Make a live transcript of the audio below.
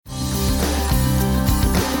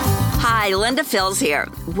Hi, Linda Fields here.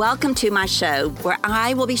 Welcome to my show where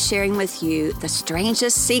I will be sharing with you the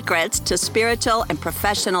strangest secrets to spiritual and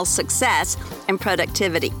professional success and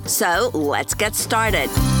productivity. So let's get started.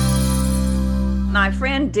 My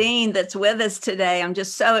friend Dean that's with us today, I'm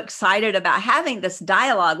just so excited about having this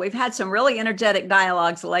dialogue. We've had some really energetic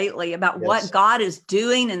dialogues lately about what God is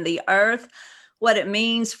doing in the earth, what it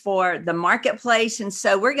means for the marketplace. And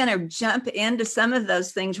so we're going to jump into some of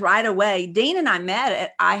those things right away. Dean and I met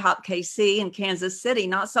at IHOP KC in Kansas City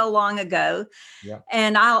not so long ago. Yeah.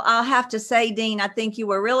 And I'll have to say, Dean, I think you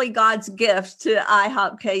were really God's gift to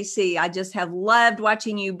IHOP KC. I just have loved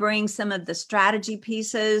watching you bring some of the strategy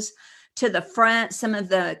pieces to the front, some of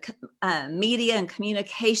the media and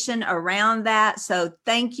communication around that. So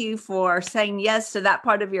thank you for saying yes to that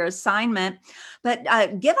part of your assignment. But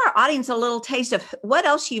give our audience a little taste of what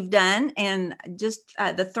else you've done and just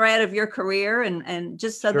the thread of your career and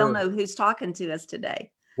just so they'll know who's talking to us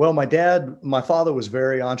today. Well, my father was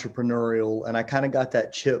very entrepreneurial, and I kind of got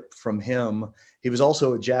that chip from him. He was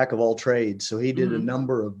also a jack of all trades. So he did a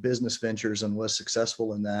number of business ventures and was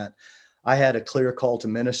successful in that. I had a clear call to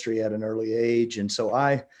ministry at an early age. And so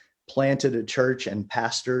I planted a church and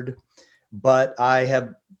pastored, but I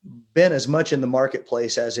have been as much in the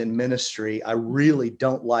marketplace as in ministry. I really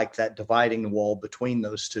don't like that dividing wall between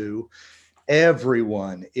those two.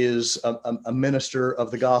 Everyone is a minister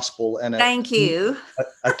of the gospel and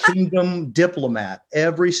a kingdom diplomat.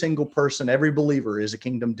 Every single person, every believer is a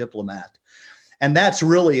kingdom diplomat. And that's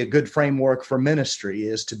really a good framework for ministry,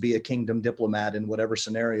 is to be a kingdom diplomat in whatever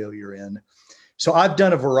scenario you're in. So I've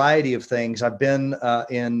done a variety of things. I've been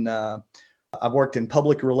I've worked in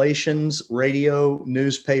public relations, radio,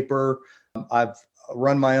 newspaper. I've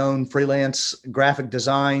run my own freelance graphic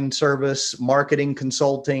design service, marketing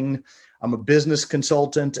consulting. I'm a business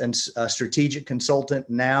consultant and a strategic consultant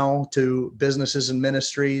now to businesses and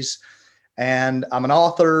ministries. And I'm an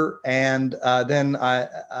author, and then I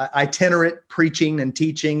itinerate preaching and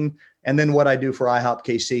teaching, and then what I do for IHOP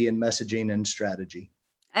KC in messaging and strategy.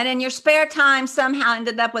 And in your spare time, somehow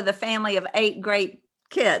ended up with a family of 8 great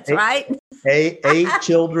kids, right? Eight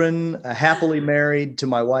children, happily married to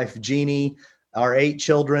my wife, Jeannie. Our 8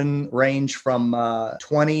 children range from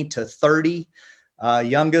 20 to 30.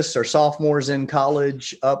 Youngest are sophomores in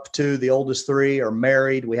college, up to the oldest 3 are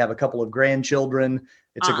married. We have a couple of grandchildren.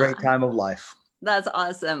 It's a great time of life. That's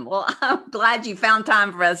awesome. Well, I'm glad you found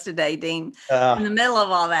time for us today, Dean, in the middle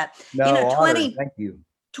of all that. Thank you.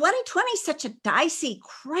 2020 is such a dicey,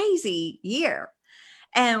 crazy year.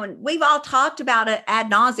 And we've all talked about it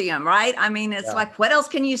ad nauseum, right? I mean, it's like, what else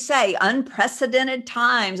can you say? Unprecedented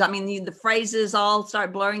times. I mean, the phrases all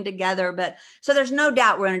start blurring together. But so there's no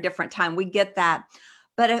doubt we're in a different time. We get that.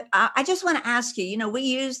 But I just want to ask you, we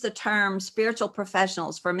use the term spiritual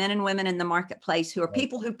professionals for men and women in the marketplace who are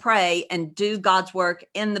people who pray and do God's work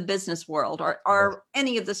in the business world or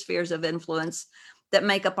any of the spheres of influence that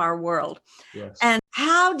make up our world. Yes. And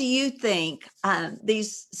how do you think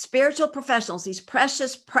these spiritual professionals, these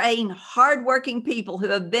precious, praying, hardworking people who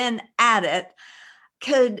have been at it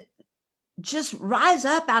could just rise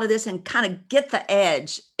up out of this and kind of get the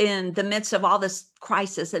edge in the midst of all this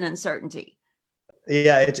crisis and uncertainty?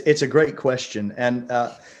 Yeah, it's a great question. And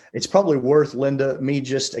it's probably worth, Linda, me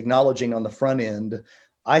just acknowledging on the front end.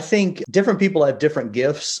 I think different people have different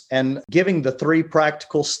gifts, and giving the 3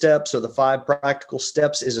 practical steps or the 5 practical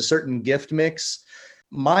steps is a certain gift mix.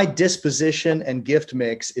 My disposition and gift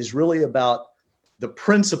mix is really about the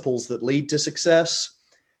principles that lead to success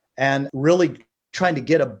and really trying to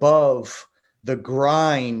get above the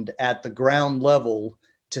grind at the ground level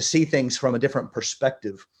to see things from a different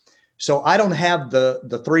perspective. So I don't have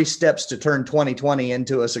the 3 steps to turn 2020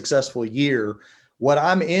 into a successful year. What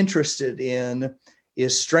I'm interested in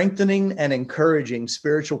is strengthening and encouraging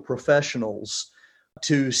spiritual professionals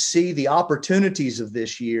to see the opportunities of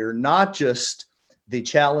this year, not just the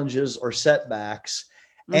challenges or setbacks,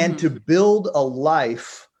 and to build a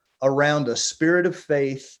life around a spirit of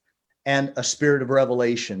faith and a spirit of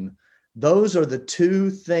revelation. Those are the 2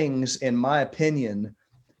 things, in my opinion,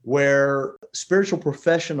 where spiritual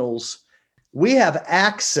professionals, we have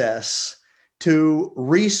access to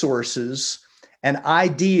resources and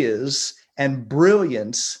ideas and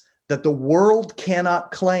brilliance that the world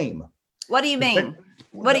cannot claim. What do you mean?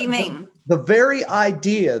 What do you mean? The very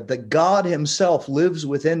idea that God himself lives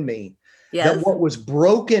within me, that what was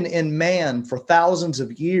broken in man for thousands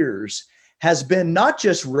of years has been not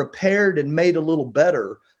just repaired and made a little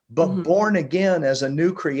better, but born again as a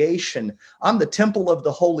new creation. I'm the temple of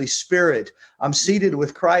the Holy Spirit. I'm seated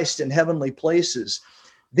with Christ in heavenly places.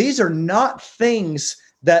 These are not things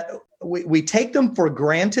that we take them for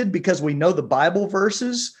granted because we know the Bible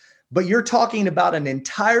verses, but you're talking about an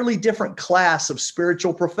entirely different class of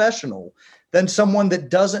spiritual professional than someone that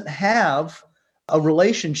doesn't have a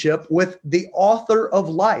relationship with the author of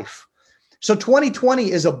life. So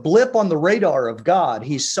 2020 is a blip on the radar of God.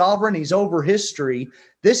 He's sovereign. He's over history.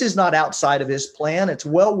 This is not outside of his plan. It's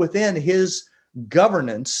well within his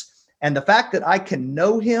governance. And the fact that I can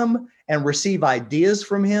know him and receive ideas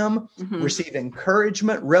from him, receive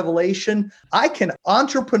encouragement, revelation, I can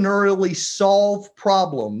entrepreneurially solve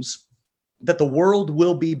problems that the world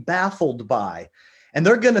will be baffled by. And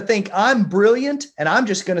they're going to think I'm brilliant, and I'm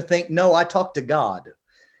just going to think, no, I talk to God.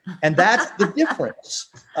 And that's the difference.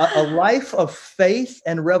 A life of faith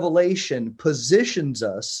and revelation positions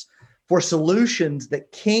us for solutions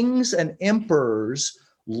that kings and emperors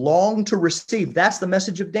long to receive. That's the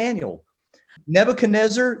message of Daniel.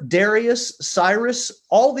 Nebuchadnezzar, Darius, Cyrus,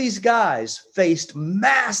 all these guys faced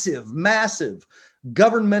massive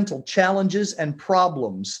governmental challenges and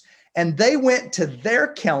problems. And they went to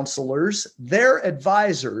their counselors, their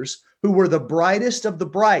advisors, who were the brightest of the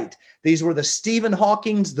bright. These were the Stephen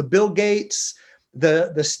Hawkings, the Bill Gates,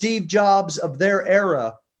 the Steve Jobs of their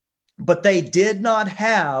era, but they did not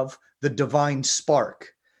have the divine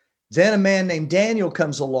spark. Then a man named Daniel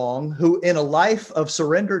comes along who, in a life of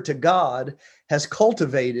surrender to God, has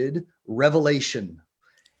cultivated revelation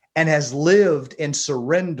and has lived in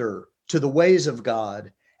surrender to the ways of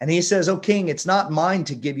God. And he says, "Oh, King, it's not mine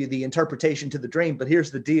to give you the interpretation to the dream, but here's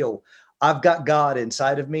the deal. I've got God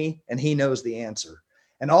inside of me, and he knows the answer."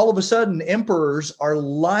 And all of a sudden, emperors are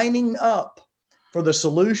lining up for the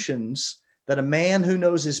solutions that a man who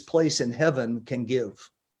knows his place in heaven can give.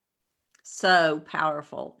 So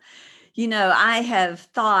powerful. You know, I have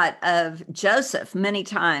thought of Joseph many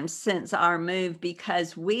times since our move,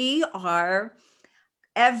 because we are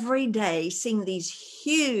every day seeing these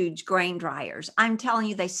huge grain dryers. I'm telling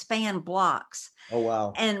you, they span blocks. Oh,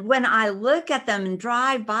 wow. And when I look at them and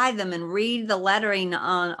drive by them and read the lettering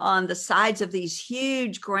on the sides of these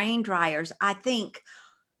huge grain dryers, I think,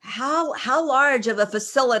 how large of a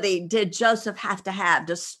facility did Joseph have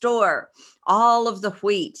to store all of the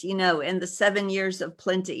wheat, you know, in the 7 years of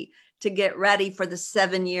plenty to get ready for the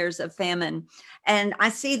 7 years of famine? And I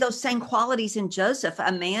see those same qualities in Joseph,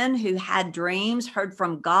 a man who had dreams, heard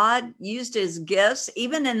from God, used his gifts,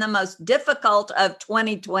 even in the most difficult of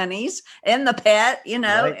 2020s, in the pit, you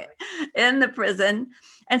know, right, in the prison.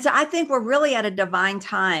 And so I think we're really at a divine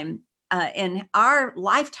time in our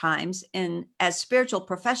lifetimes as spiritual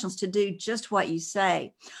professionals to do just what you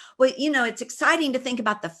say. Well, you know, it's exciting to think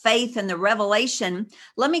about the faith and the revelation.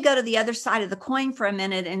 Let me go to the other side of the coin for a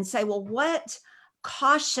minute and say, well, what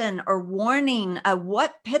caution or warning,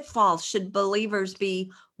 what pitfalls should believers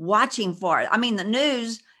be watching for? I mean, the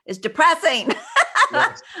news is depressing.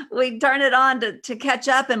 Yes. We turn it on to catch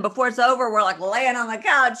up, and before it's over, we're like laying on the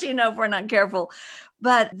couch, you know, if we're not careful.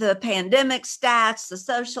 But the pandemic stats, the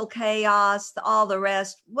social chaos, all the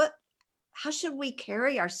rest, how should we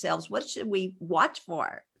carry ourselves? What should we watch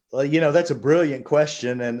for? Well, you know, that's a brilliant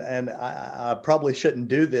question, and I probably shouldn't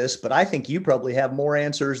do this, but I think you probably have more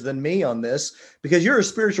answers than me on this, because you're a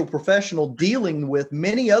spiritual professional dealing with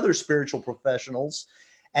many other spiritual professionals,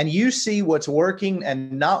 and you see what's working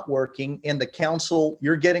and not working in the counsel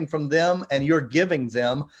you're getting from them and you're giving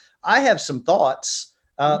them. I have some thoughts.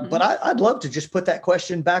 But I'd love to just put that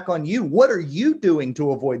question back on you. What are you doing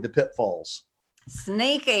to avoid the pitfalls?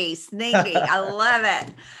 Sneaky. I love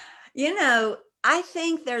it. You know, I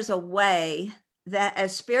think there's a way that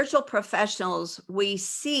as spiritual professionals, we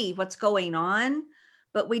see what's going on,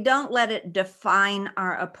 but we don't let it define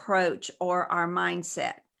our approach or our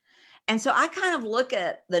mindset. And so I kind of look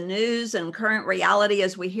at the news and current reality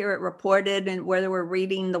as we hear it reported, and whether we're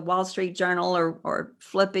reading the Wall Street Journal or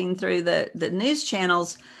flipping through the news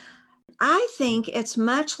channels. I think it's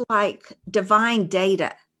much like divine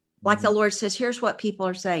data. Like the Lord says, here's what people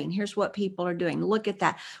are saying. Here's what people are doing. Look at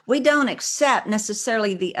that. We don't accept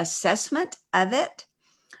necessarily the assessment of it,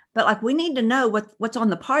 but like we need to know what's on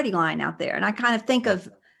the party line out there. And I kind of think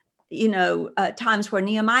of, you know, times where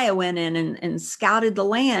Nehemiah went in and scouted the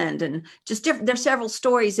land, and just there's several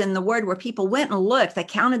stories in the word where people went and looked, they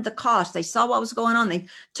counted the cost, they saw what was going on, they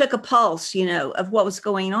took a pulse, you know, of what was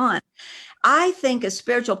going on. I think as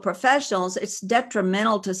spiritual professionals, it's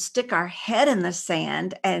detrimental to stick our head in the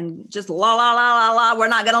sand and just la, la, la, la, la. We're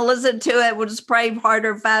not going to listen to it. We'll just pray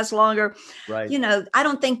harder, fast longer. Right. You know, I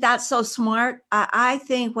don't think that's so smart. I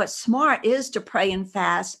think what's smart is to pray and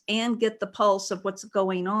fast and get the pulse of what's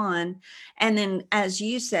going on. And then, as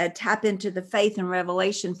you said, tap into the faith and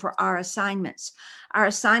revelation for our assignments. Our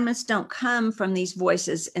assignments don't come from these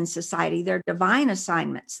voices in society. They're divine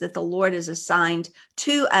assignments that the Lord has assigned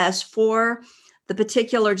to us for the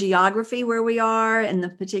particular geography where we are and the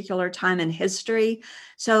particular time in history.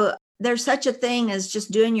 So there's such a thing as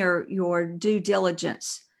just doing your due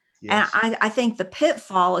diligence. Yes. And I think the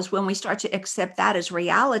pitfall is when we start to accept that as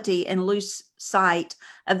reality and lose sight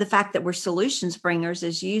of the fact that we're solutions bringers,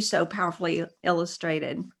 as you so powerfully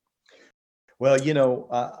illustrated. Well,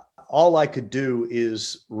 all I could do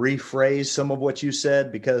is rephrase some of what you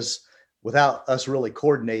said, because without us really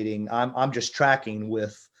coordinating, I'm just tracking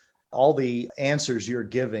with all the answers you're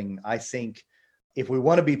giving. I think if we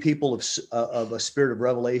want to be people of a spirit of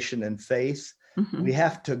revelation and faith, Mm-hmm. we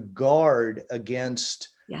have to guard against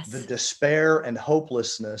the despair and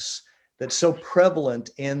hopelessness that's so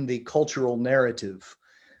prevalent in the cultural narrative.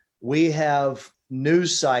 We have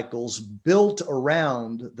news cycles built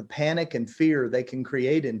around the panic and fear they can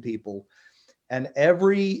create in people. And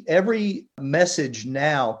every message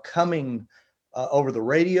now coming over the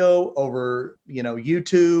radio, over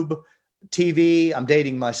YouTube, TV. I'm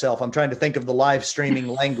dating myself. I'm trying to think of the live streaming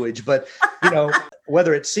language, but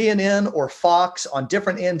whether it's CNN or Fox, on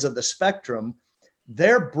different ends of the spectrum,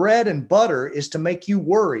 their bread and butter is to make you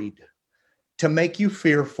worried, to make you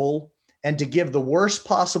fearful, and to give the worst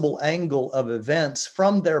possible angle of events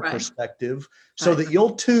from their perspective, so that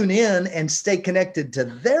you'll tune in and stay connected to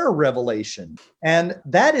their revelation. And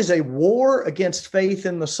that is a war against faith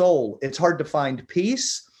in the soul. It's hard to find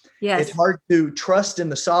peace. Yes. It's hard to trust in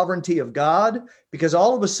the sovereignty of God, because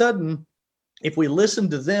all of a sudden, if we listen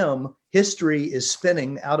to them, history is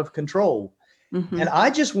spinning out of control. Mm-hmm. And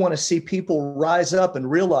I just want to see people rise up and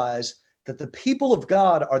realize that the people of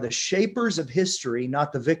God are the shapers of history,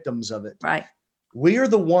 not the victims of it. Right. We are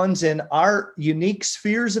the ones in our unique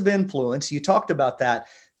spheres of influence. You talked about that.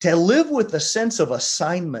 To live with a sense of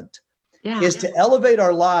assignment is to elevate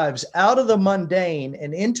our lives out of the mundane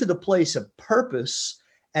and into the place of purpose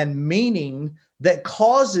and meaning that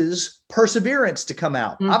causes perseverance to come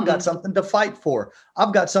out. Mm-hmm. I've got something to fight for.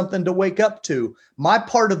 I've got something to wake up to. My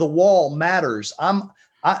part of the wall matters.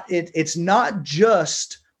 It's not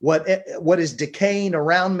just what is decaying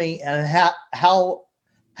around me and how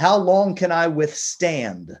long can I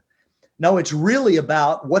withstand? No, it's really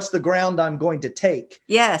about what's the ground I'm going to take.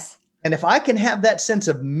 Yes. And if I can have that sense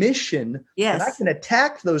of mission, and I can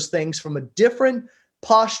attack those things from a different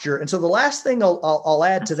posture. And so the last thing I'll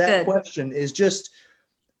add to that question is just,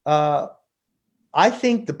 I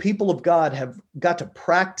think the people of God have got to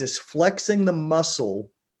practice flexing the muscle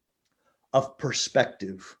of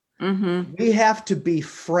perspective. Mm-hmm. We have to be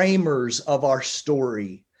framers of our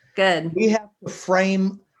story. Good. We have to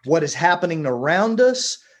frame what is happening around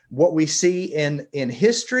us, what we see in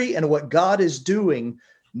history, and what God is doing,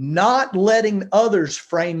 not letting others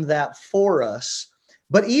frame that for us,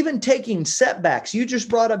 but even taking setbacks. You just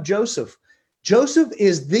brought up Joseph. Joseph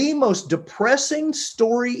is the most depressing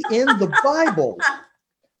story in the Bible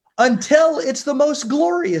until it's the most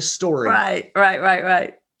glorious story.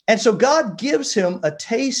 Right. And so God gives him a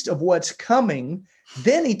taste of what's coming.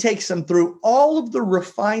 Then he takes him through all of the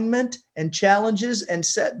refinement and challenges and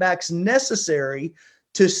setbacks necessary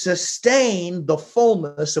to sustain the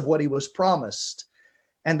fullness of what he was promised.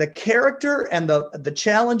 And the character and the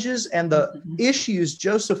challenges and the issues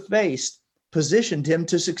Joseph faced positioned him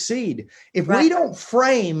to succeed. If we don't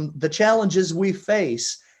frame the challenges we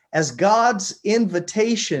face as God's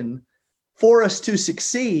invitation for us to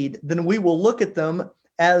succeed, then we will look at them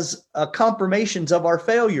as confirmations of our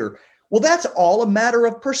failure. Well, that's all a matter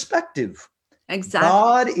of perspective. Exactly.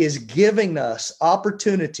 God is giving us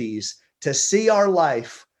opportunities to see our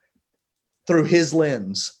life through his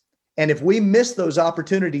lens. And if we miss those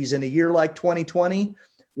opportunities in a year like 2020,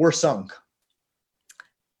 we're sunk.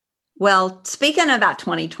 Well, speaking about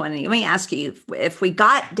 2020, let me ask you, if we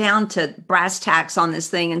got down to brass tacks on this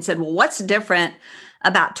thing and said, well, what's different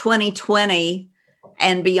about 2020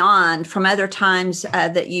 and beyond from other times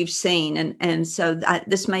that you've seen? And so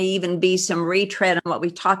this may even be some retread on what we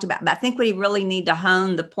talked about, but I think we really need to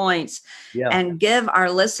hone the points and give our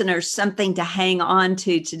listeners something to hang on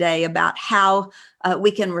to today about how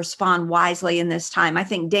we can respond wisely in this time. I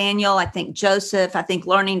think Daniel, I think Joseph, I think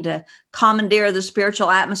learning to commandeer the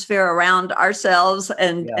spiritual atmosphere around ourselves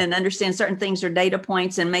and understand certain things are data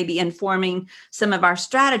points and maybe informing some of our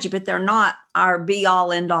strategy, but they're not our be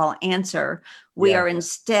all end all answer. We are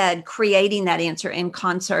instead creating that answer in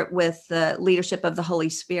concert with the leadership of the Holy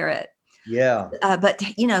Spirit. Yeah. But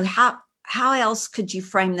how else could you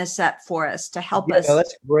frame this up for us to help us? No,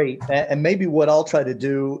 that's great. And maybe what I'll try to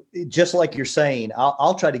do, just like you're saying,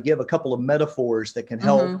 I'll try to give a couple of metaphors that can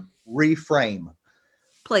help reframe.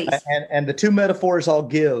 Please. And the two metaphors I'll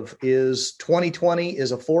give is 2020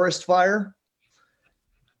 is a forest fire,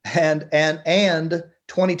 and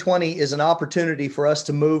 2020 is an opportunity for us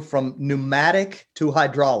to move from pneumatic to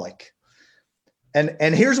hydraulic.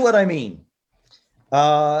 And here's what I mean.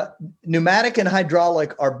 Pneumatic and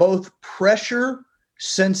hydraulic are both pressure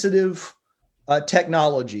sensitive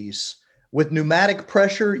technologies. With pneumatic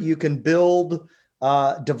pressure, you can build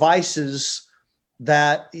devices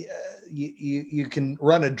that you can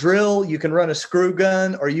run a drill, you can run a screw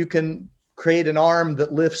gun, or you can create an arm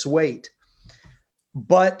that lifts weight.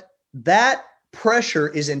 But that pressure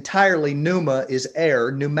is entirely pneuma, is air.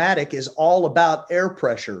 Pneumatic is all about air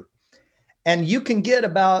pressure. And you can get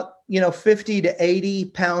about 50 to 80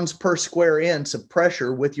 pounds per square inch of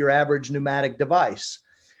pressure with your average pneumatic device.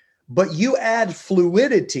 But you add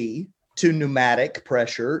fluidity to pneumatic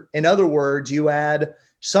pressure. In other words, you add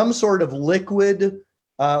some sort of liquid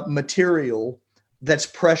material that's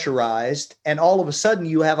pressurized, and all of a sudden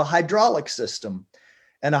you have a hydraulic system.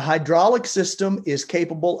 And a hydraulic system is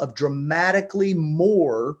capable of dramatically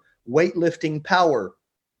more weightlifting power.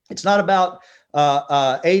 It's not about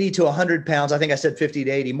 80 to 100 pounds. I think I said 50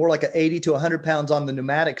 to 80, more like 80 to 100 pounds on the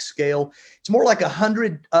pneumatic scale. It's more like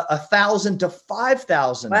 1,000 to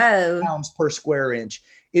 5,000 pounds per square inch.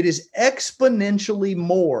 It is exponentially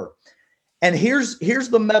more. And here's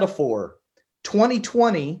the metaphor.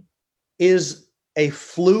 2020 is a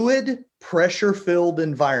fluid, pressure-filled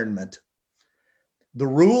environment. The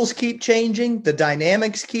rules keep changing. The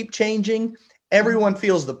dynamics keep changing. Everyone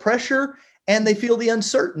feels the pressure and they feel the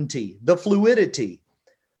uncertainty, the fluidity.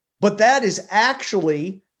 But that is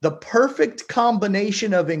actually the perfect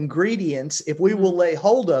combination of ingredients, if we will lay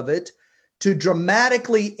hold of it, to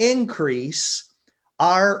dramatically increase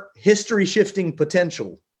our history-shifting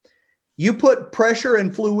potential. You put pressure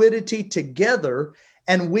and fluidity together,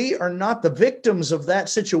 and we are not the victims of that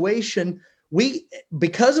situation. We,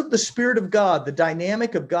 because of the Spirit of God, the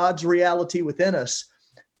dynamic of God's reality within us,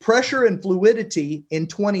 pressure and fluidity in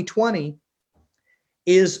 2020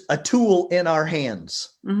 is a tool in our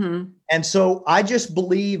hands. Mm-hmm. And so I just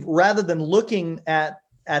believe, rather than looking at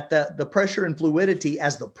the pressure and fluidity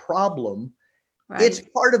as the problem, right, it's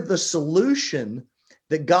part of the solution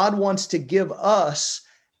that God wants to give us.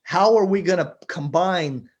 How are we going to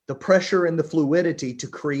combine the pressure and the fluidity to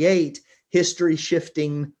create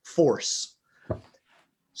history-shifting force?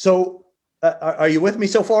 So are you with me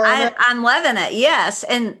so far on that? I'm loving it, yes.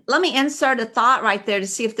 And let me insert a thought right there to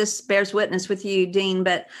see if this bears witness with you, Dean.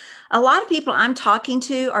 But a lot of people I'm talking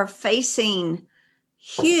to are facing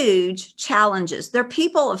huge challenges. They're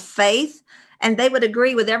people of faith, and they would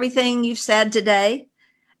agree with everything you've said today.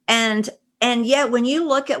 And yet when you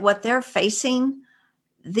look at what they're facing,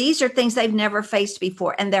 these are things they've never faced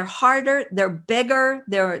before, and they're harder, they're bigger,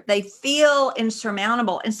 they feel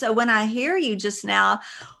insurmountable. And so when I hear you just now,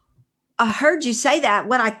 I heard you say that,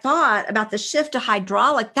 what I thought about the shift to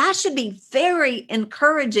hydraulic, that should be very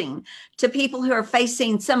encouraging to people who are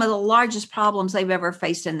facing some of the largest problems they've ever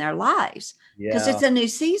faced in their lives, because it's a new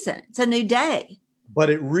season, it's a new day.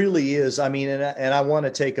 But it really is. I mean, and I want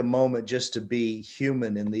to take a moment just to be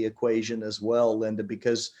human in the equation as well, Linda,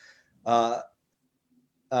 because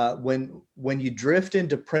when you drift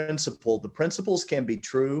into principle, the principles can be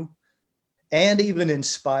true and even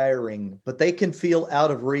inspiring, but they can feel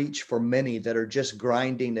out of reach for many that are just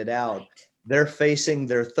grinding it out. They're facing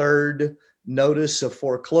their third notice of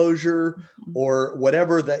foreclosure or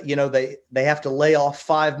whatever, that, they have to lay off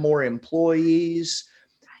 5 more employees.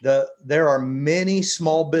 There are many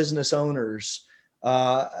small business owners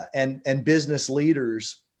and business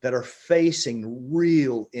leaders that are facing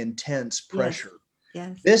real intense pressure.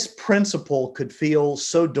 Yes. This principle could feel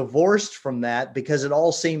so divorced from that because it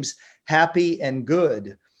all seems happy and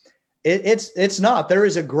good. It's not. There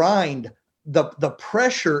is a grind. The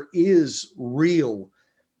pressure is real.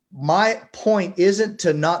 My point isn't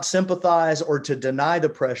to not sympathize or to deny the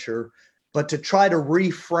pressure, but to try to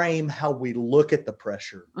reframe how we look at the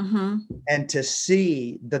pressure and to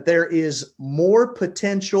see that there is more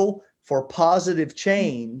potential for positive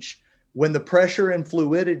change when the pressure and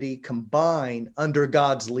fluidity combine under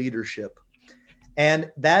God's leadership.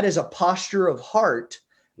 And that is a posture of heart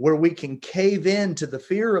where we can cave in to the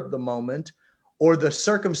fear of the moment or the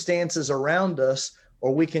circumstances around us,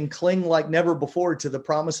 or we can cling like never before to the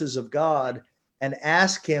promises of God and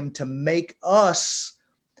ask Him to make us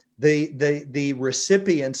the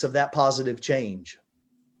recipients of that positive change.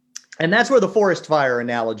 And that's where the forest fire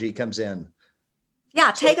analogy comes in.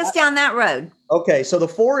 Yeah, take us down that road. Okay, so the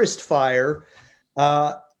forest fire,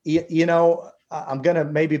 I'm going to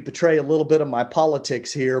maybe betray a little bit of my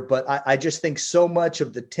politics here, but I just think so much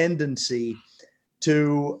of the tendency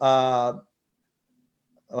to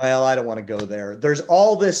Well, I don't want to go there. There's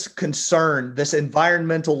all this concern, this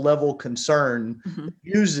environmental level concern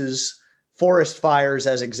uses forest fires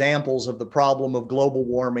as examples of the problem of global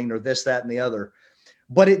warming or this, that, and the other.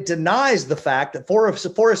 But it denies the fact that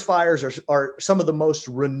forest fires are some of the most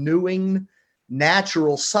renewing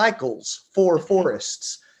natural cycles for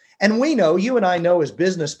forests. And we know, you and I know as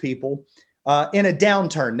business people, in a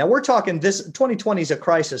downturn. Now we're talking this 2020 is a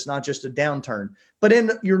crisis, not just a downturn, but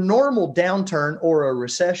in your normal downturn or a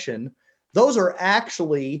recession, those are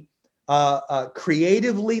actually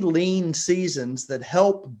creatively lean seasons that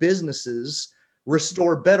help businesses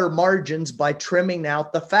restore better margins by trimming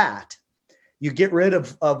out the fat. You get rid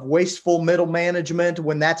of wasteful middle management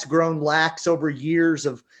when that's grown lax over years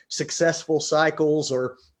of successful cycles,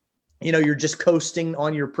 or, you're just coasting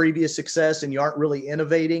on your previous success and you aren't really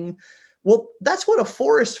innovating. Well, that's what a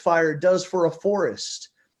forest fire does for a forest.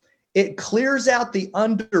 It clears out the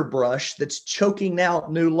underbrush that's choking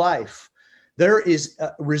out new life. There is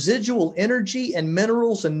residual energy and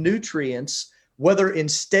minerals and nutrients, whether in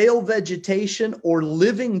stale vegetation or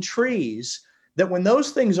living trees, that when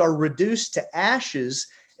those things are reduced to ashes,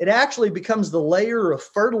 it actually becomes the layer of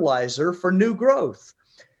fertilizer for new growth.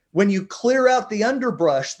 When you clear out the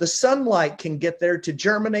underbrush, the sunlight can get there to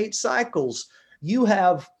germinate cycles. You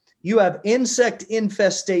have insect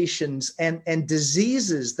infestations and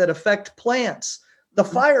diseases that affect plants. The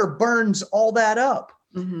fire burns all that up.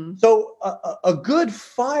 Mm-hmm. So a good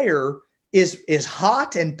fire is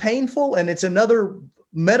hot and painful, and it's another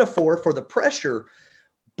metaphor for the pressure,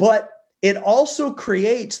 but it also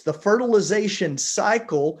creates the fertilization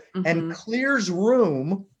cycle and clears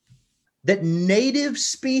room that native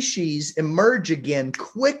species emerge again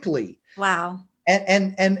quickly. Wow.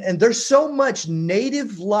 And there's so much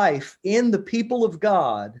native life in the people of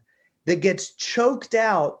God that gets choked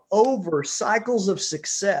out over cycles of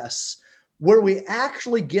success where we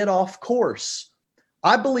actually get off course.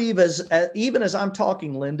 I believe even as I'm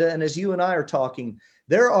talking, Linda, and as you and I are talking,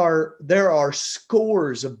 there are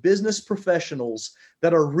scores of business professionals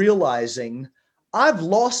that are realizing I've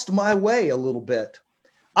lost my way a little bit.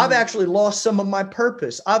 I've actually lost some of my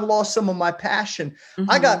purpose. I've lost some of my passion.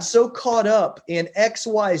 I got so caught up in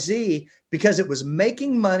XYZ because it was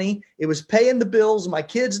making money. It was paying the bills. My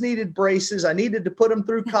kids needed braces. I needed to put them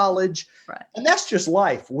through college. Right. And that's just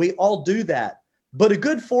life. We all do that. But a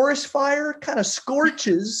good forest fire kind of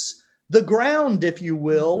scorches the ground, if you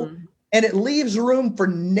will, and it leaves room for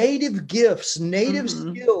native gifts, native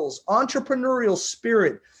skills, entrepreneurial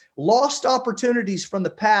spirit, lost opportunities from the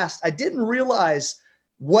past. I didn't realize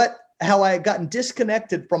how I had gotten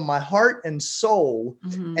disconnected from my heart and soul.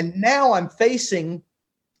 And now I'm facing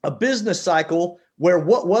a business cycle where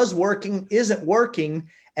what was working isn't working.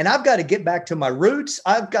 And I've got to get back to my roots.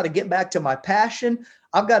 I've got to get back to my passion.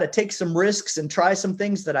 I've got to take some risks and try some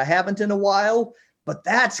things that I haven't in a while. But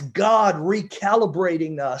that's God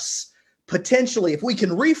recalibrating us. Potentially, if we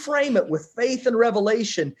can reframe it with faith and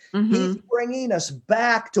revelation, he's bringing us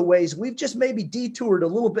back to ways we've just maybe detoured a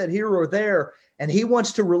little bit here or there. And he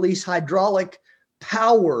wants to release hydraulic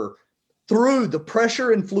power through the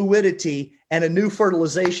pressure and fluidity and a new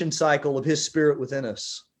fertilization cycle of his spirit within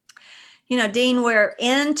us. Dean, we're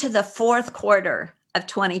into the fourth quarter of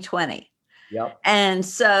 2020. Yep. And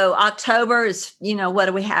so October is, what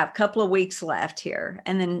do we have? A couple of weeks left here.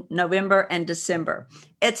 And then November and December.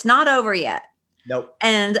 It's not over yet. Nope.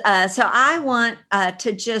 And so I want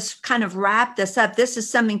to just kind of wrap this up. This is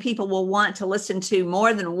something people will want to listen to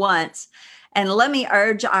more than once. And let me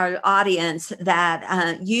urge our audience that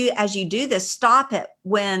as you do this, stop it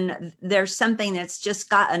when there's something that's just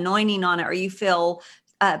got anointing on it, or you feel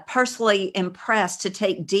personally impressed to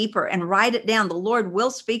take deeper and write it down. The Lord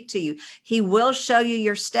will speak to you. He will show you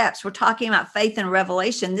your steps. We're talking about faith and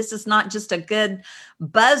revelation. This is not just a good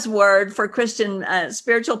buzzword for Christian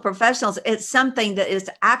spiritual professionals. It's something that is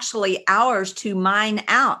actually ours to mine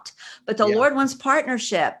out. But the Lord wants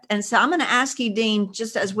partnership. And so I'm going to ask you, Dean,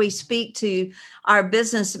 just as we speak to our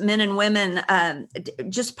business men and women,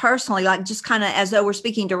 just personally, like just kind of as though we're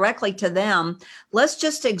speaking directly to them, let's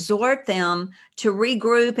just exhort them to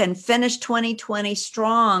regroup and finish 2020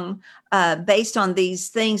 strong based on these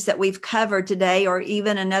things that we've covered today, or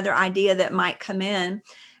even another idea that might come in.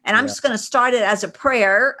 And I'm just going to start it as a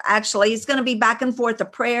prayer. Actually, it's going to be back and forth, a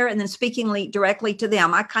prayer and then speaking directly to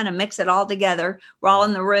them. I kind of mix it all together. We're all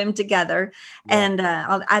in the room together. And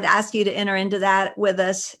I'd ask you to enter into that with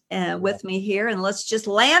us, with me here. And let's just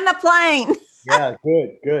land the plane.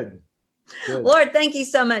 Good. Good. Lord, thank you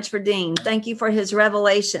so much for Dean. Thank you for his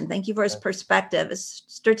revelation. Thank you for his perspective, his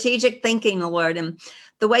strategic thinking, Lord, and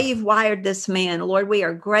the way you've wired this man. Lord, we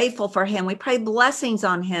are grateful for him. We pray blessings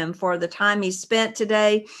on him for the time he spent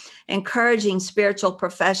today encouraging spiritual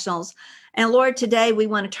professionals. And Lord, today we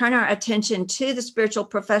want to turn our attention to the spiritual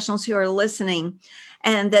professionals who are listening,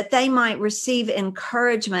 and that they might receive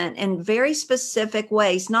encouragement in very specific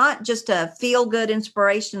ways, not just a feel-good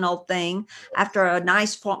inspirational thing after a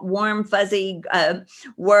nice, warm, fuzzy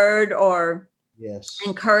word or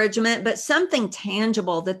encouragement, but something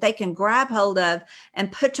tangible that they can grab hold of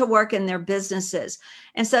and put to work in their businesses.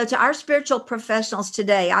 And so to our spiritual professionals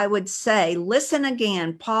today, I would say, listen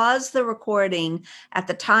again, pause the recording at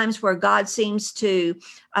the times where God seems to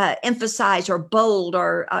emphasize or bold,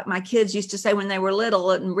 or my kids used to say when they were little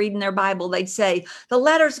and reading their Bible, they'd say, the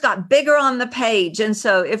letters got bigger on the page. And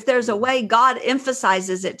so if there's a way God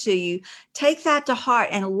emphasizes it to you, take that to heart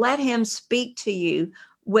and let him speak to you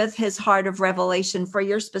with his heart of revelation for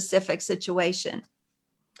your specific situation.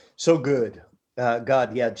 So good.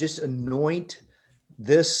 God, just anoint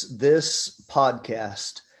this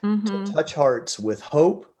podcast to touch hearts with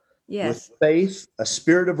hope, with faith, a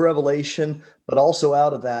spirit of revelation, but also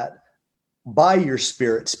out of that, by your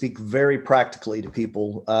spirit, speak very practically to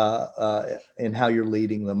people in how you're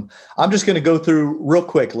leading them. I'm just going to go through real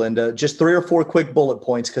quick, Linda, just 3 or 4 quick bullet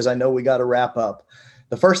points, because I know we got to wrap up.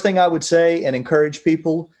 The first thing I would say and encourage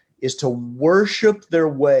people is to worship their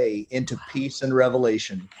way into peace and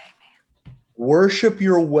revelation. Worship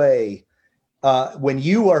your way. When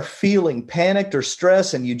you are feeling panicked or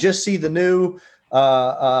stressed and you just see the new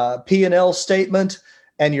P&L statement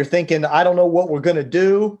and you're thinking, I don't know what we're going to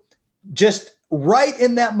do, just right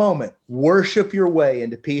in that moment, worship your way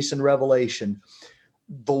into peace and revelation.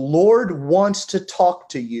 The Lord wants to talk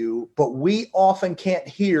to you, but we often can't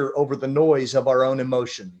hear over the noise of our own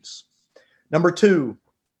emotions. Number 2,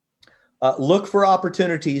 look for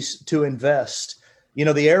opportunities to invest. You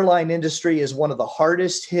know, the airline industry is one of the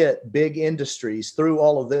hardest hit big industries through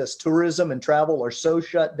all of this. Tourism and travel are so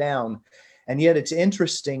shut down. And yet it's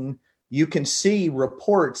interesting. You can see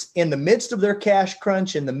reports in the midst of their cash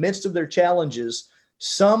crunch, in the midst of their challenges,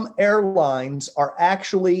 some airlines are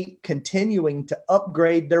actually continuing to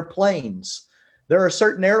upgrade their planes. There are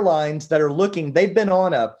certain airlines that are they've been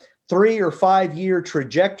on a 3 or 5 year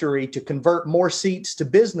trajectory to convert more seats to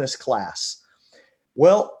business class.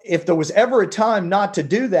 Well, if there was ever a time not to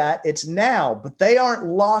do that, it's now, but they aren't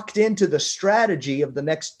locked into the strategy of the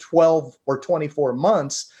next 12 or 24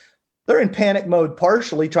 months. They're in panic mode,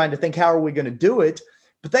 partially trying to think, how are we going to do it?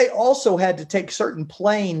 But they also had to take certain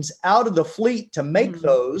planes out of the fleet to make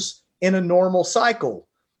those in a normal cycle.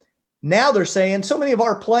 Now they're saying so many of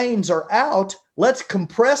our planes are out. Let's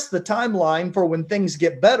compress the timeline for when things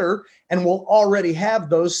get better, and we'll already have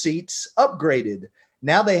those seats upgraded.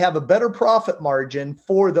 Now they have a better profit margin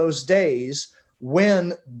for those days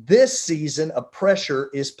when this season of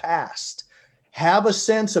pressure is past. Have a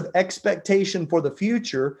sense of expectation for the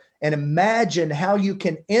future and imagine how you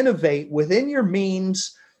can innovate within your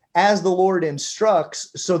means as the Lord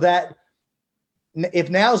instructs, so that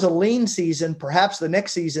if now's a lean season, perhaps the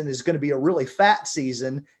next season is going to be a really fat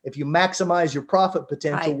season if you maximize your profit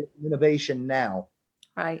potential with innovation now.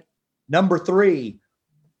 Right. Number 3,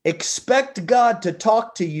 expect God to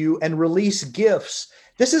talk to you and release gifts.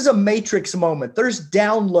 This is a matrix moment. There's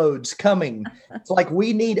downloads coming. It's like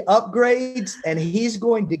we need upgrades, and he's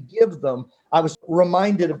going to give them. I was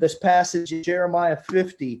reminded of this passage in Jeremiah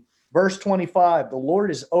 50, verse 25. The Lord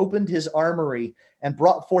has opened his armory and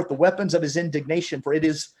brought forth the weapons of his indignation, for it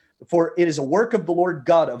is a work of the Lord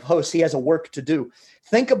God of hosts. He has a work to do.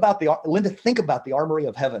 Think about the armory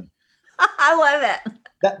of heaven. I love it.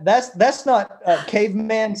 That's not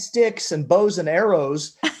caveman sticks and bows and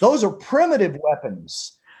arrows. Those are primitive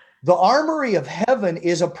weapons. The armory of heaven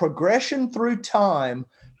is a progression through time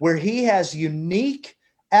where he has unique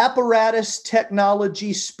apparatus,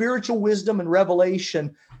 technology, spiritual wisdom, and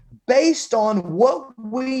revelation based on what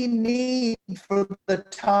we need for the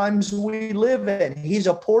times we live in. He's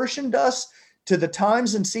apportioned us to the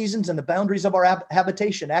times and seasons and the boundaries of our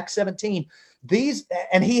habitation, Acts 17.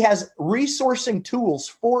 And he has resourcing tools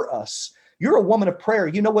for us. You're a woman of prayer.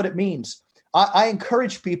 You know what it means. I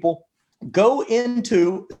encourage people, go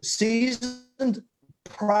into seasoned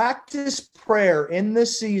practice prayer in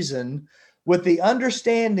this season with the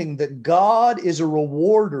understanding that God is a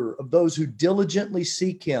rewarder of those who diligently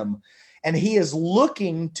seek him. And he is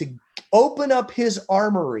looking to open up his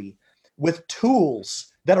armory with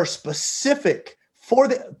tools that are specific for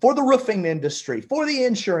the roofing industry, for the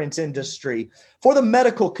insurance industry, for the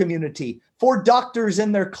medical community, for doctors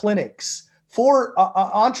in their clinics, for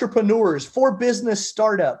entrepreneurs, for business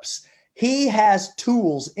startups. He has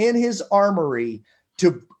tools in his armory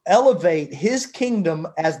to elevate his kingdom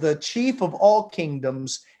as the chief of all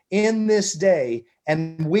kingdoms in this day.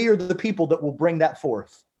 And we are the people that will bring that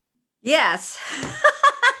forth. Yes.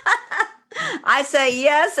 I say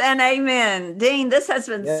yes and amen. Dean, this has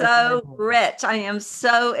been so rich. I am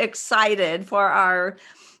so excited for our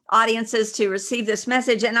audiences to receive this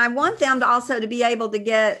message. And I want them to also to be able to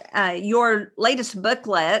get your latest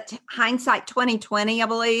booklet, Hindsight 2020, I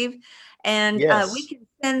believe. And we can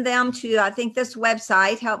send them to, I think, this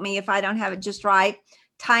website. Help me if I don't have it just right.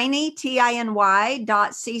 tiny.cc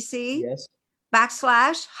 /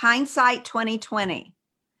 Hindsight 2020.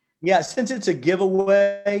 Yeah, since it's a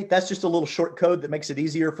giveaway, that's just a little short code that makes it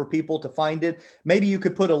easier for people to find it. Maybe you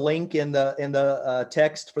could put a link in the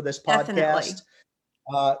text for this podcast.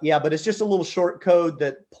 But it's just a little short code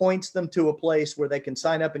that points them to a place where they can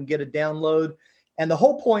sign up and get a download. And the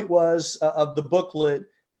whole point of the booklet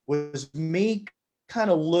was me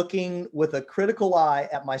kind of looking with a critical eye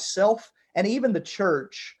at myself and even the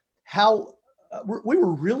church, how we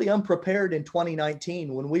were really unprepared in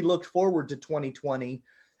 2019 when we looked forward to 2020.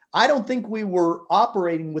 I don't think we were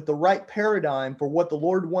operating with the right paradigm for what the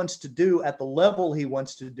Lord wants to do at the level he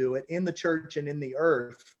wants to do it in the church and in the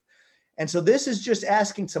earth. And so this is just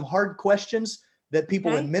asking some hard questions that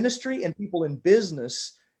people in ministry and people in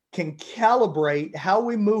business can calibrate how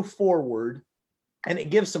we move forward. And it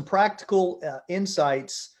gives some practical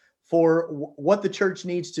insights for what the church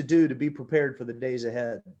needs to do to be prepared for the days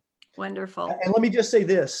ahead. Wonderful. And let me just say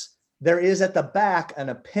this. There is at the back an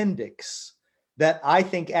appendix that I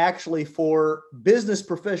think actually for business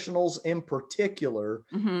professionals in particular,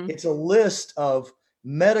 it's a list of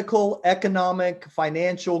medical, economic,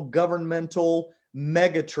 financial, governmental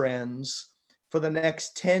megatrends for the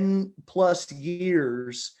next 10 plus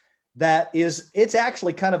years. It's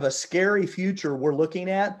actually kind of a scary future we're looking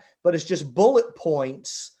at, but it's just bullet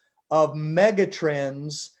points of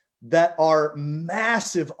megatrends that are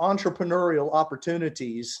massive entrepreneurial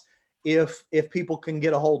opportunities if people can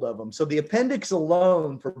get a hold of them. So the appendix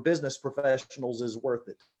alone for business professionals is worth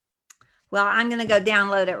it. Well, I'm going to go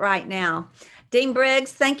download it right now. Dean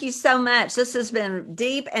Briggs, thank you so much. This has been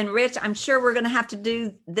deep and rich. I'm sure we're going to have to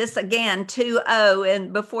do this again 2-0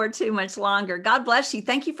 and before too much longer. God bless you.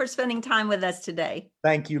 Thank you for spending time with us today.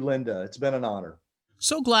 Thank you, Linda. It's been an honor.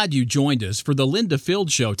 So glad you joined us for the Linda Field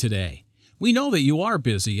Show today. We know that you are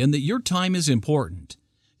busy and that your time is important.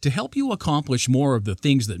 To help you accomplish more of the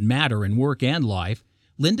things that matter in work and life,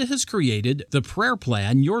 Linda has created the Prayer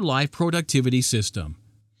Plan Your Life Productivity System.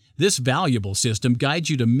 This valuable system guides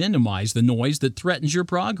you to minimize the noise that threatens your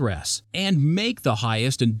progress and make the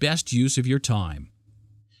highest and best use of your time.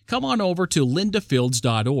 Come on over to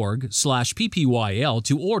lindafields.org/PPYL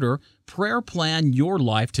to order Prayer Plan Your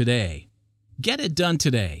Life today. Get it done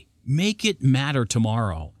today. Make it matter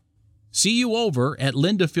tomorrow. See you over at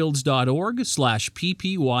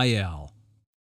lindafields.org/PPYL.